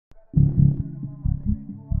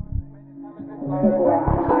So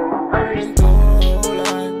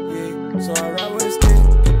I ride with a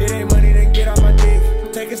stick. It ain't money, then get out my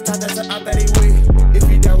dick. Take his top, that's an out that he weak. If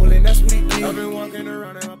he doubling, that's what he did. I've been walking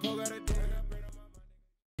around and I poke out a dick.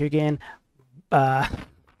 Again, back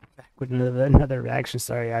with another reaction.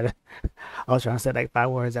 Sorry, I was trying to say like 5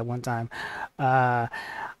 words at one time. I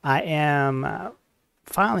am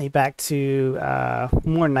finally back to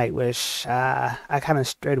more Nightwish. I kind of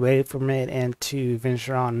strayed away from it and to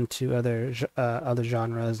venture on to other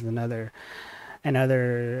genres and other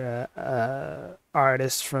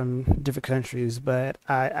artists from different countries, but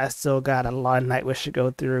I still got a lot of Nightwish to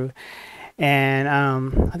go through, and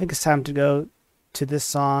I think it's time to go to this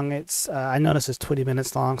song. It's I noticed it's 20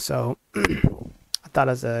 minutes long, so I thought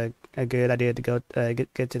it was a good idea to go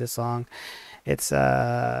get to the song. It's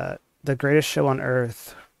The Greatest Show on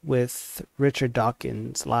Earth with Richard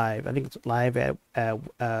Dawkins live. I think it's live at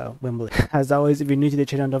Wembley. As always, if you're new to the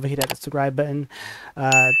channel, don't forget to hit that subscribe button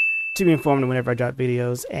to be informed whenever I drop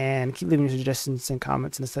videos, and keep leaving your suggestions and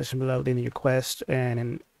comments in the section below, leaving your requests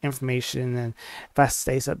and information. And if I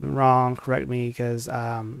say something wrong, correct me, because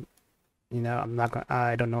you know,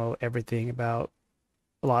 I don't know everything about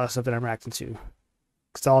a lot of stuff that I'm reacting to,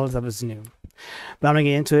 because all of stuff is new. But I'm gonna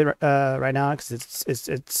get into it right now because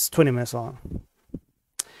it's 20 minutes long.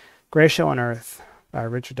 Greatest Show on Earth by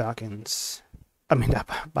Richard Dawkins. I mean,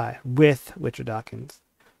 with Richard Dawkins.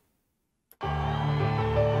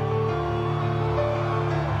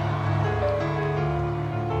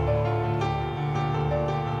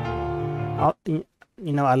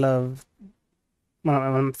 You know, I love one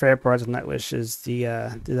of my favorite parts of Nightwish is the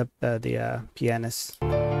pianist.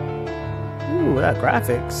 Ooh, that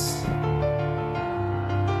graphics.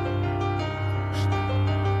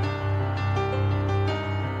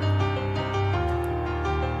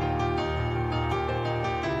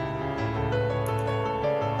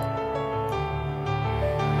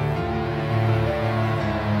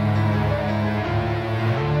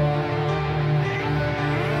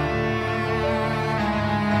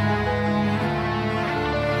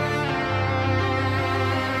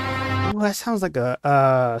 That sounds like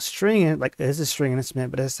a string, like it's a string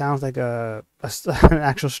instrument, but it sounds like an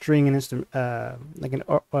actual string instrument, like an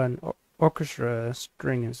orchestra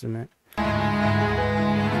string instrument.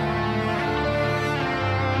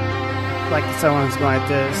 Like someone's going like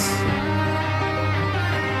this.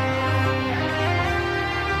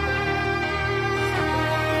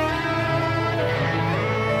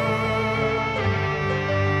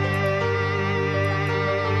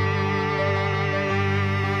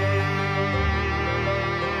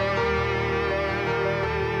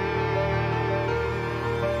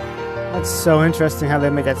 That's so interesting how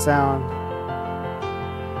they make that sound.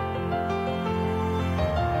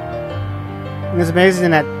 It's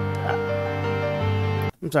amazing that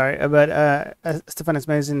I'm sorry, but Stefan, it's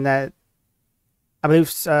amazing that I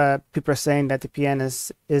believe people are saying that the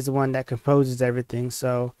pianist is the one that composes everything.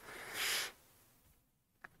 So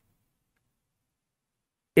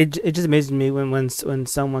it just amazes me when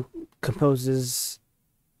someone composes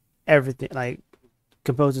everything, like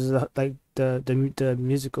composes like the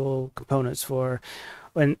musical components for.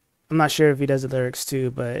 When I'm not sure if he does the lyrics too,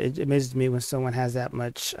 but it amazes me when someone has that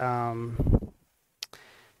much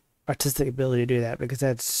artistic ability to do that, because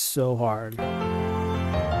that's so hard.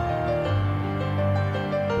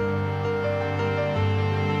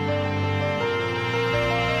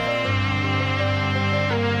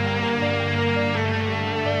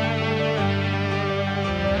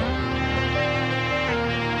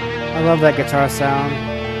 I love that guitar sound.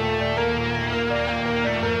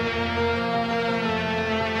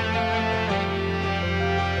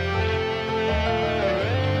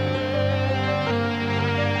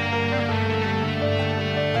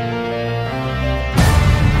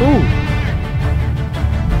 Ooh.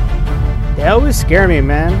 They always scare me,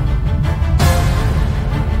 man.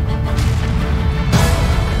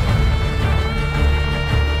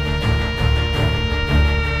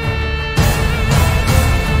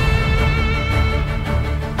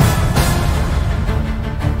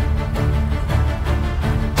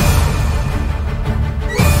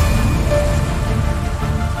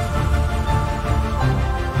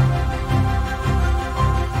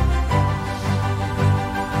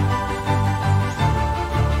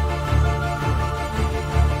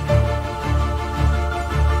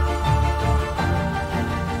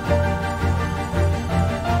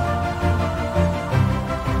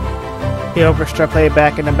 The orchestra played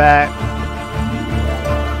back in the back.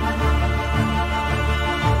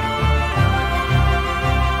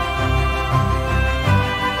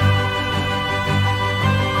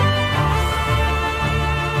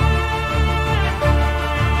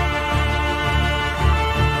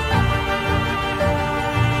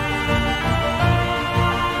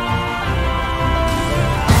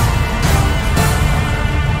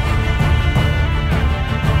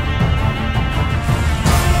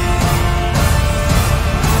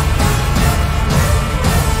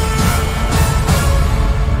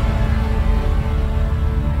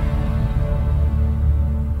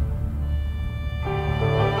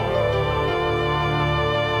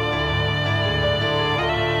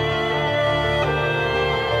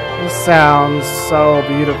 This sounds so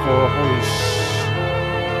beautiful. Holy shit.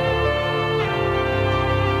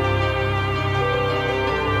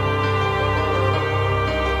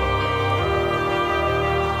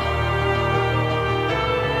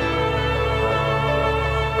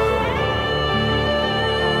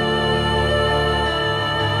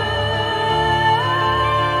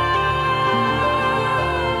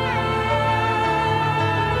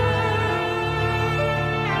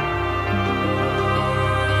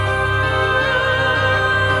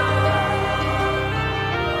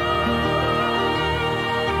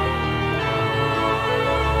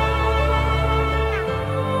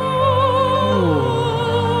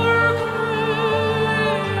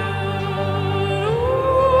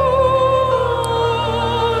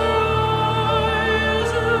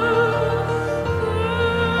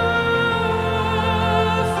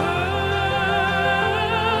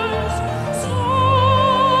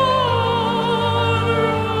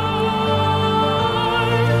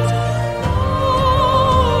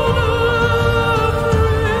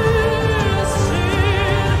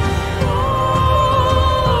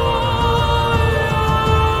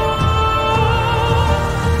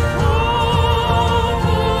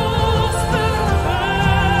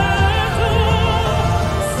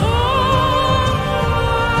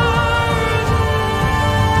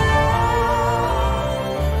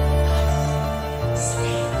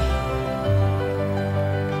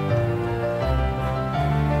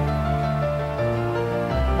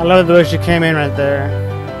 I love the way she came in right there.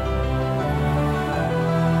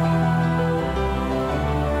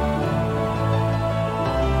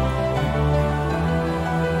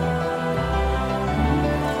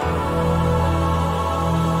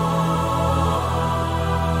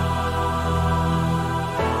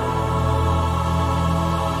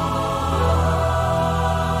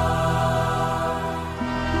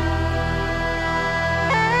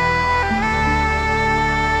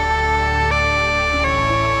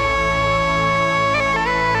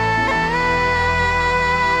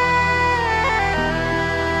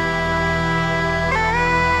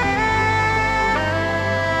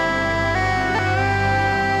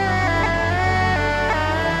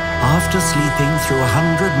 After sleeping through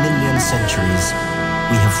 100 million centuries,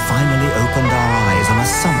 we have finally opened our eyes on a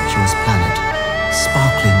sumptuous planet,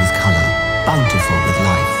 sparkling with color, bountiful with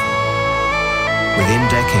life. Within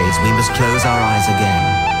decades, we must close our eyes again.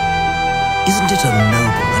 Isn't it a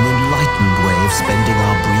noble and enlightened way of spending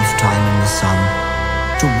our brief time in the sun?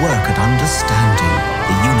 To work at understanding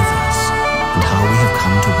the universe and how we have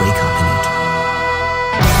come to wake up in it.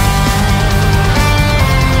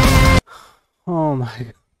 Oh my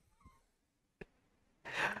God.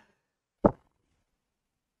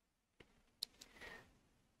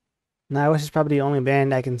 Nightwish is probably the only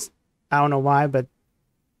band I can. I don't know why, but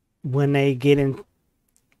when they get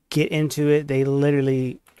into it, they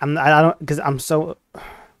literally. I don't, because I'm so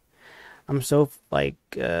like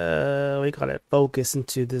what do you call it? Focused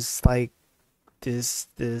into this like this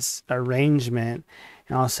arrangement,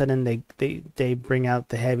 and all of a sudden they bring out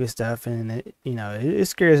the heavy stuff, and it, you know, it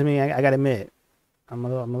scares me. I gotta admit, I'm a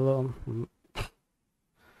little.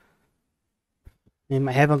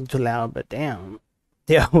 My headphones are too loud, but damn.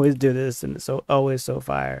 They always do this, and it's always so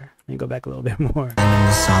fire. Let me go back a little bit more. In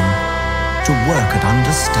the sun, to work at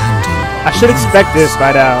understanding. I should expect this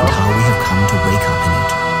by now. And how we have come to wake up in it.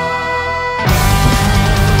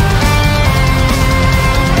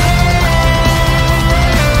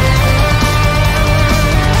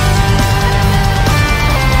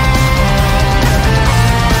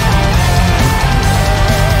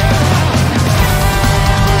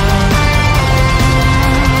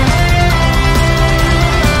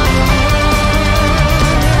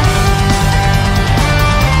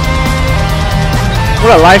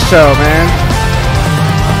 What a live show, man.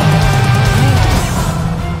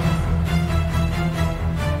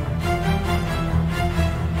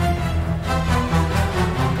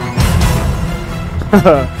 The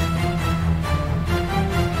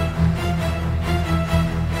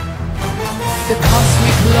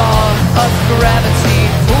cosmic law of gravity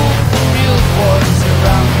pulled the real force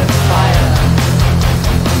around the fire.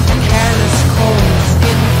 Careless cold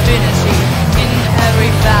infinity in every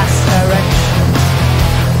vast direction.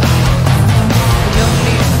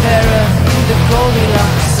 Terror in the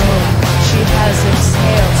Goldilocks zone, she has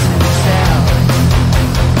exhaled to exhale.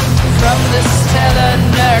 From the stellar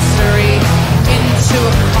nursery into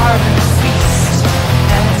a carbon feast,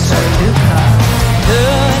 enter Jukka, the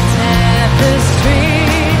tapestry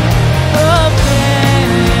of pain.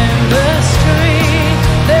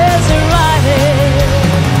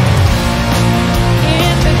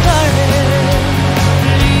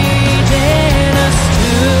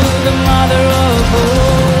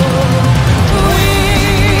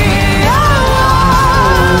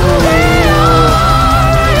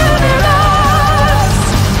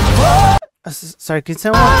 Sorry, can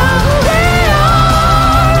someone?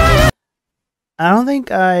 I don't think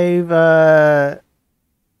I've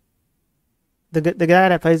the guy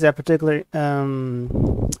that plays that particular and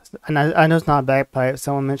I know it's not a bagpipe.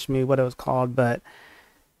 Someone mentioned me what it was called, but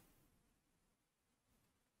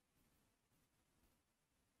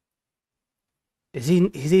is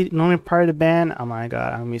he normally part of the band? Oh my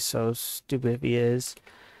god, I'm gonna be so stupid if he is.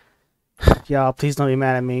 Y'all, please don't be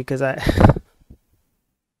mad at me because I.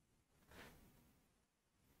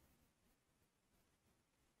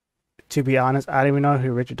 To be honest, I don't even know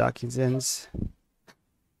who Richard Dawkins is.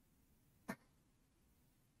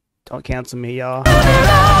 Don't cancel me, y'all. Is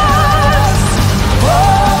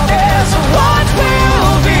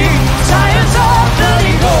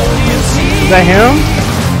that him?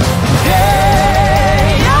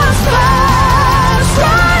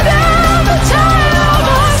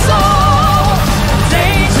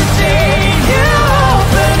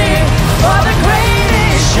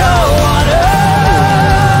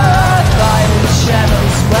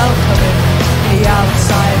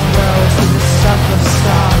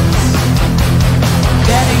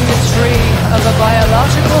 Of a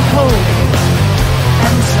biological whole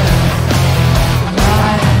answer.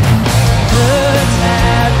 The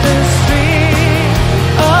tapestry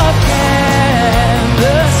of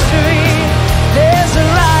chemistry. There's a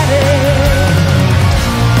writing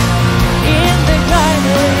in the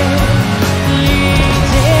guiding,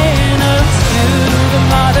 leading us to the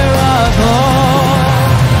mother of all.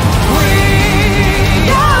 We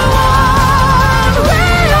are one. We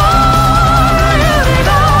are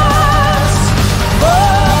universe.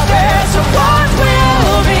 But there's a what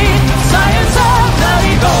will be. Science of the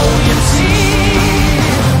evolution.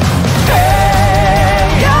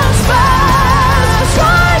 Chaos fast,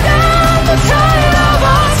 right at the tide of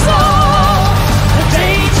our soul. The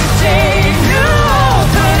day-to-day new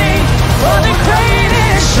opening for the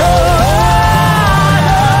greatest show.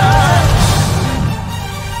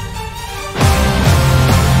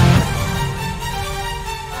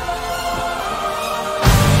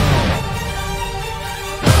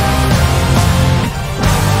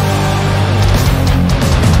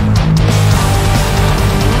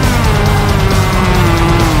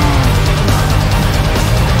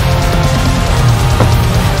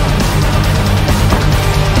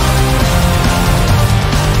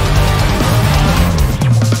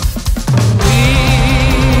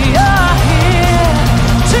 We are here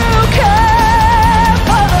to care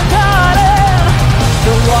for the garden,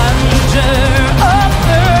 the wonder of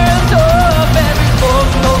earth, of every form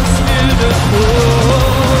most beautiful.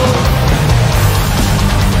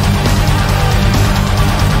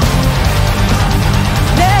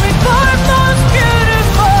 Every form most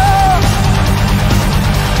beautiful.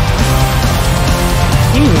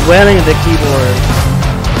 He's wailing at the keyboard.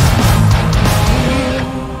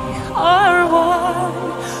 Are one,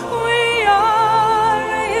 we are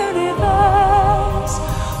a universe.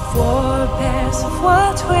 Four pairs of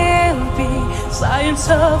what will be, science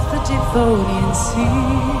of the Devonian sea.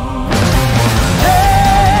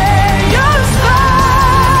 Hey, your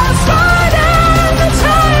stars, right at the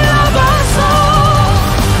tide of our soul.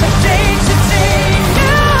 A day-to-day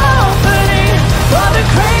new opening for the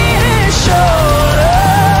greatest show.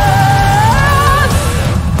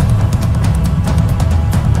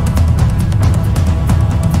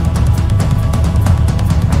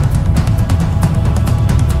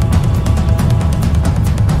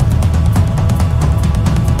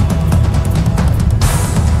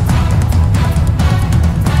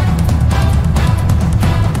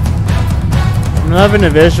 I'm loving the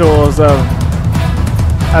visuals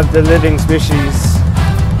of the living species.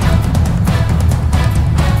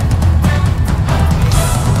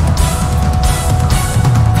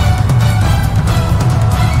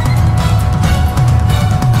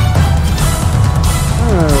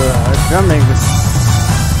 Drumming is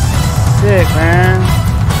sick, man.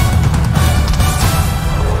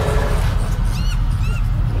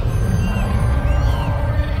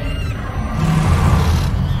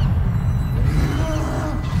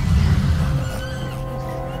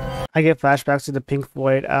 I get flashbacks to the Pink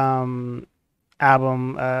Floyd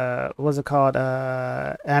album. What was it called?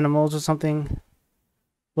 Animals or something?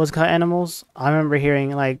 What was it called? Animals? I remember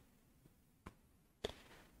hearing like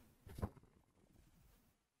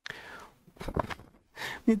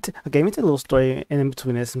okay, let me tell a little story in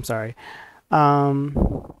between this. I'm sorry.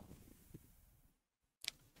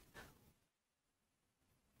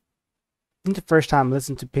 I think the first time I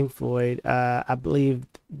listened to Pink Floyd, I believe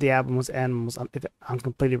the album was Animals. If I'm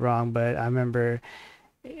completely wrong, but I remember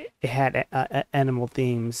it had animal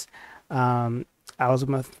themes. I was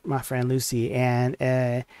with my friend Lucy, and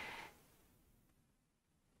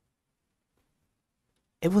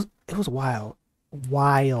it was wild.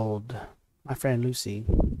 My friend Lucy,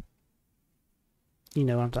 you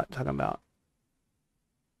know what I'm talking about.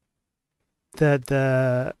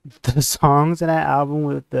 The songs in that album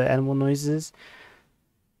with the animal noises,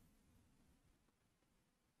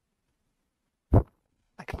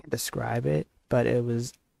 I can't describe it, but it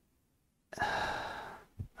was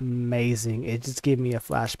amazing. It just gave me a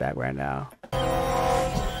flashback right now.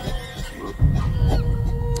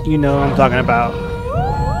 You know what I'm talking about.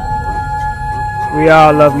 We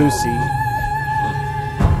all love Lucy.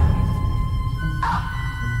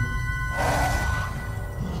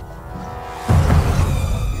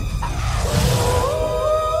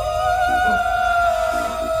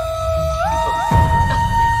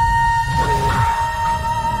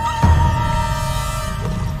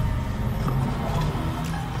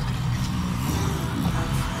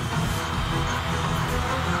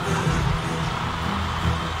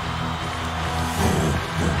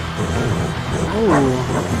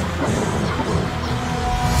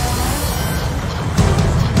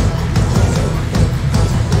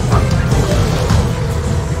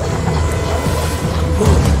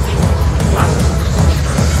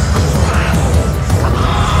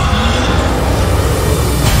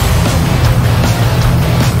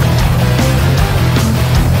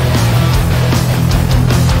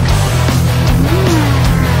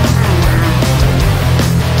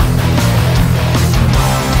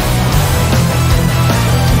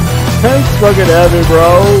 Thanks fucking heaven,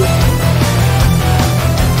 bro.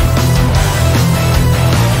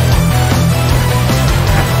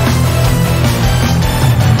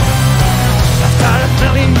 After a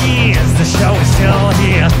million years, the show is still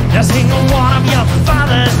here. Not a single one of your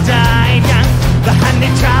fathers died. And the handy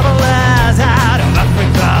travelers out of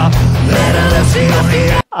Africa.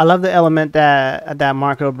 I love the element that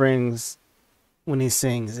Marco brings when he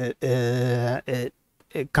sings. It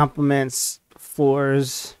complements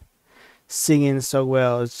Floor's singing so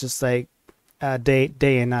well. It's just like day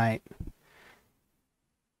and night.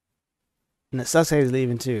 And it sucks that he's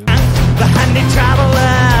leaving too. The handy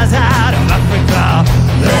travelers out of Africa.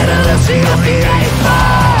 Little see of the A4.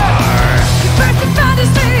 Break the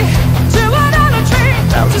fantasy to idolatry.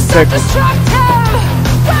 To self-destructive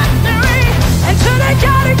weaponry. Until they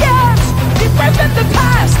gotta get deep within the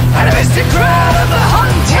past. And a mystic crowd of the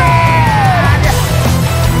hunted.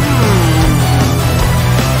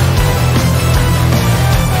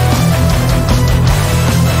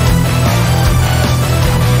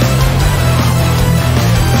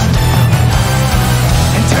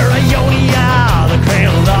 The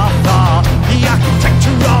cradle of all, the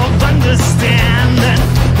architecture of understanding,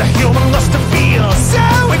 the human lust to feel, so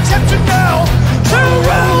we attempt to know, to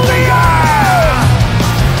rule the earth.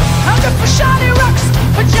 Hunger for shiny rocks,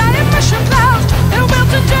 for giant mushroom clouds, the will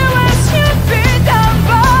to do as you'd be done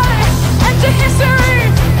by. Enter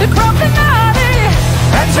history, the crocodile,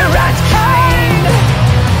 enter kind.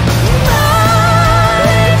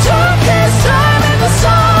 He took his time in the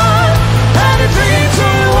sun, and a dream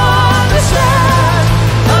to understand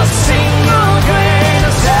a single grain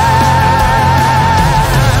of sand.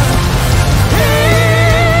 He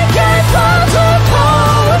gave birth to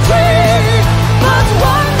poetry, but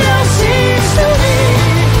one day seems to be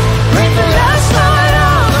bring the last night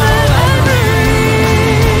of memory.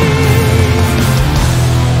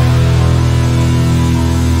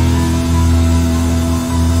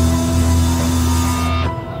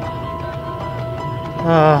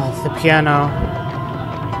 Oh, the piano.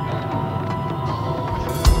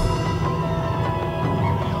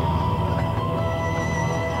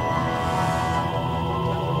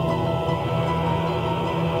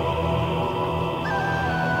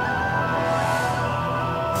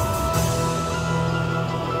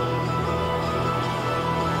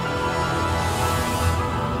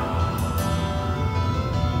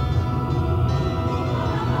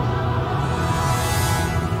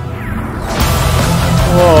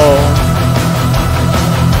 Whoa.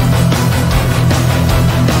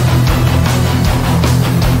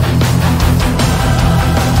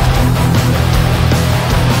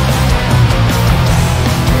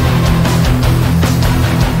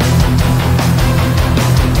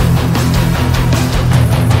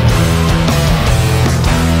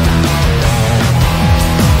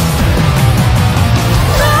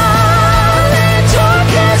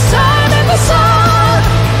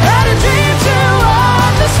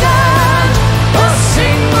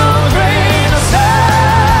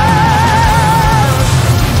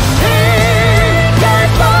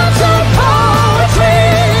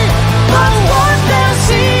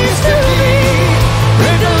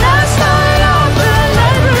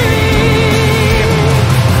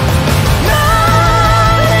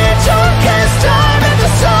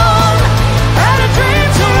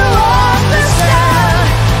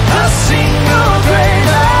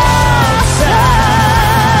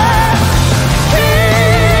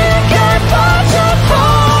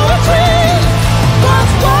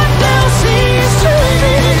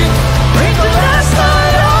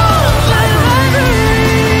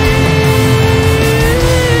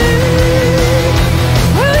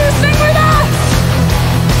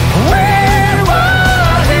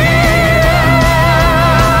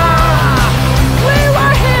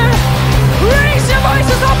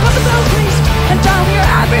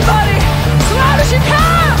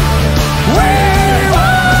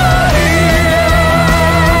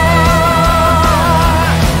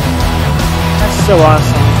 so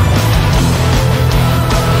awesome.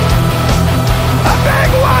 A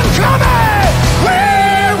big one coming! We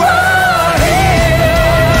were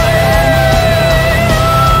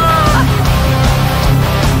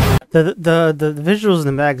here! The visuals in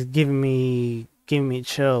the back is giving me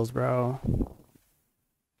chills, bro.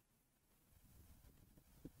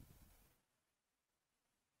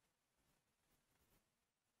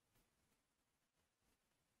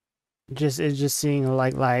 It's just seeing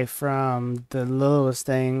like life from the littlest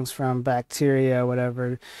things, from bacteria,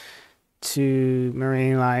 whatever, to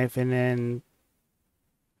marine life, and then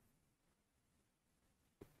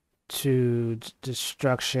to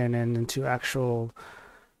destruction, and then to actual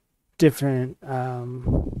different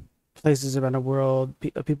places around the world,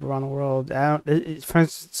 people around the world. I don't. For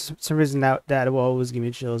some reason that will always give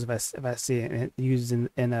me chills if I see it used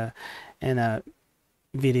in a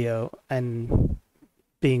video and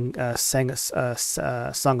being sung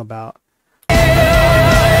about. And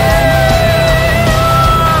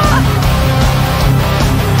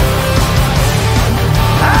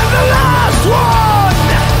the last one!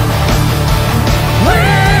 We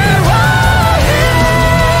were here!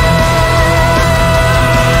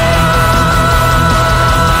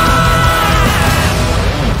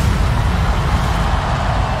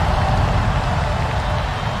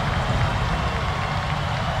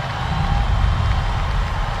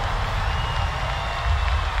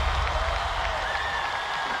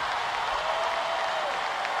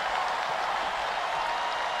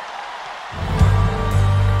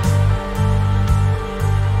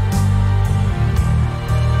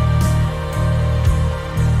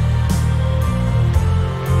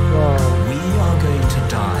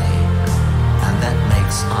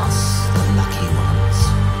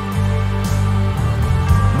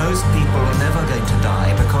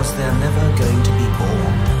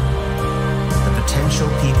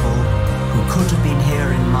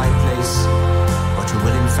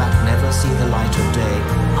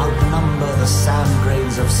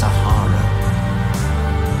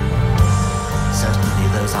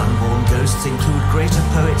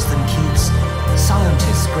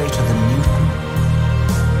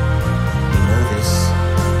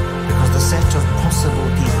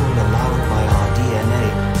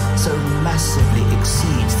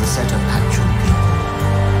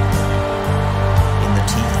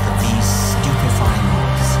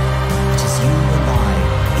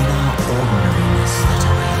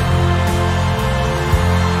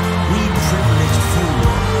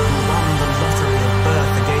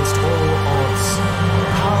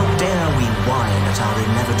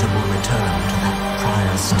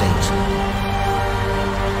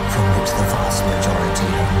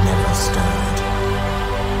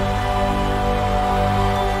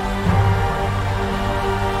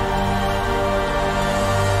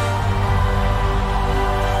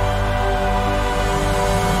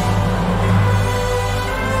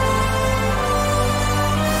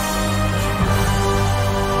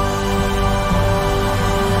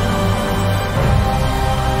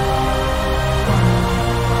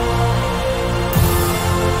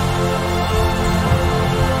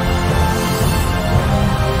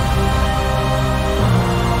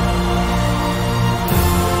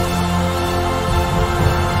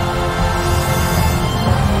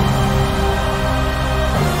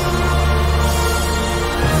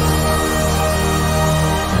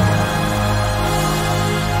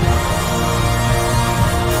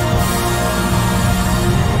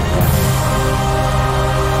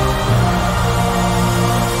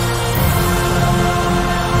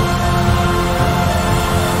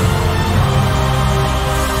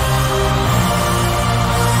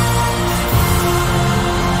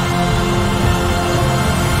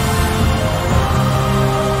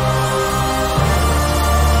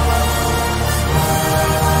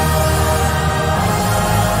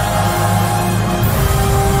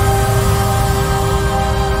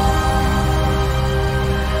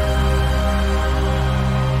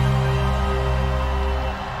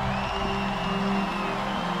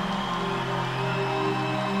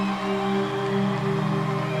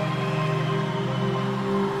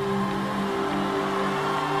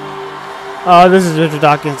 Oh, this is Richard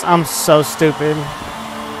Dawkins. I'm so stupid.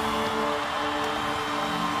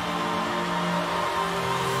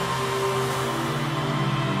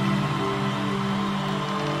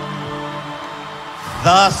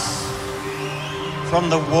 Thus, from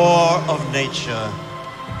the war of nature,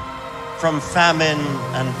 from famine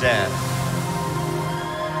and death,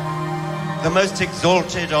 the most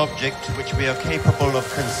exalted object which we are capable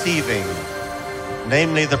of conceiving,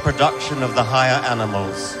 namely the production of the higher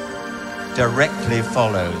animals, directly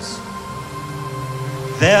follows.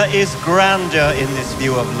 There is grandeur in this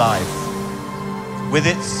view of life, with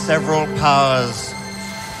its several powers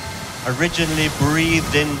originally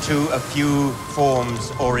breathed into a few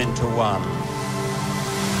forms or into one.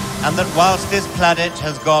 And that whilst this planet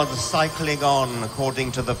has gone cycling on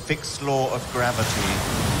according to the fixed law of gravity,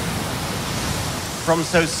 from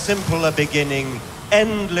so simple a beginning,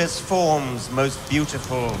 endless forms most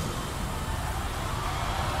beautiful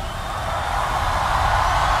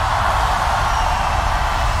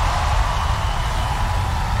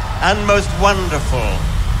and most wonderful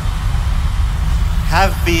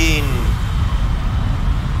have been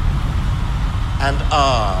and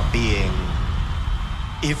are being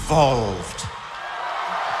evolved.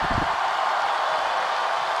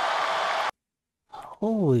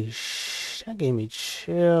 Holy sh! That gave me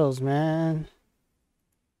chills, man.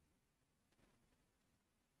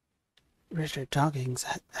 Richard Dawkins.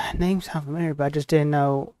 That name sounds familiar, but I just didn't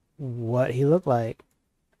know what he looked like.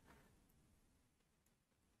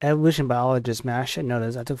 Evolution biologist, man. I should know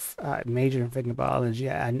this. I took a major in freaking biology.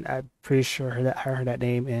 I'm pretty sure I heard that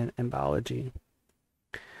name in biology.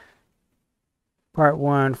 Part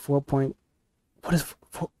 1, 4. What is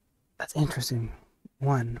 4? That's interesting.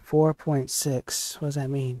 1, 4.6. What does that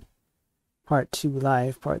mean? Part 2,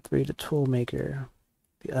 life. Part 3, the toolmaker.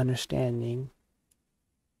 The understanding.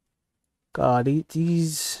 God,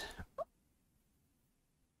 these.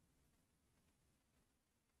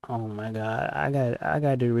 Oh my God, I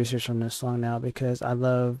gotta do research on this song now because I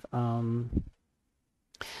love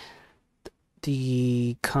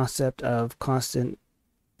the concept of constant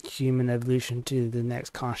human evolution to the next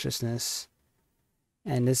consciousness,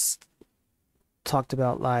 and this talked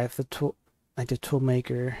about life, the tool, like the tool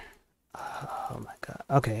maker. Oh my God.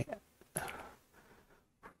 Okay.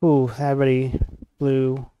 Ooh, everybody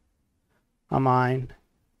blew my mind.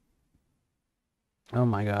 Oh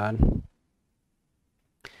my God.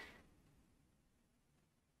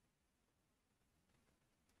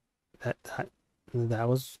 That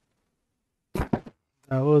was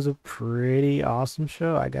a pretty awesome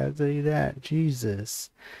show. I gotta tell you that. Jesus.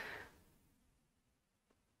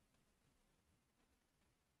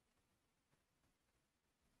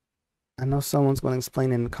 I know someone's going to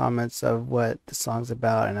explain in the comments of what the song's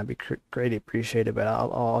about, and I'd be greatly appreciated. But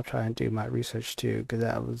I'll try and do my research too, because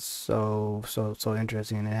that was so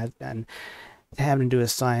interesting, and having to do with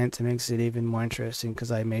science, it makes it even more interesting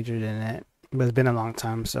because I majored in it. But it's been a long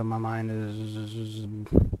time, so my mind is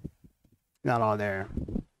not all there.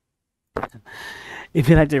 If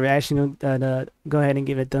you like the reaction, go ahead and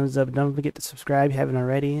give it a thumbs up. Don't forget to subscribe if you haven't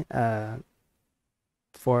already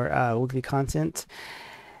for weekly content.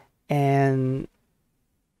 And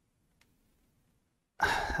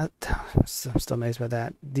I'm still amazed by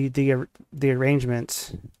that. The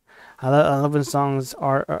arrangements. I love when songs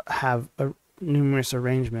have numerous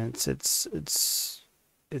arrangements.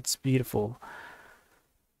 It's beautiful.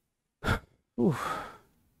 Ooh,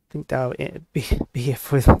 I think that'll be it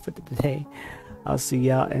for today. I'll see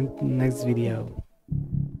y'all in the next video.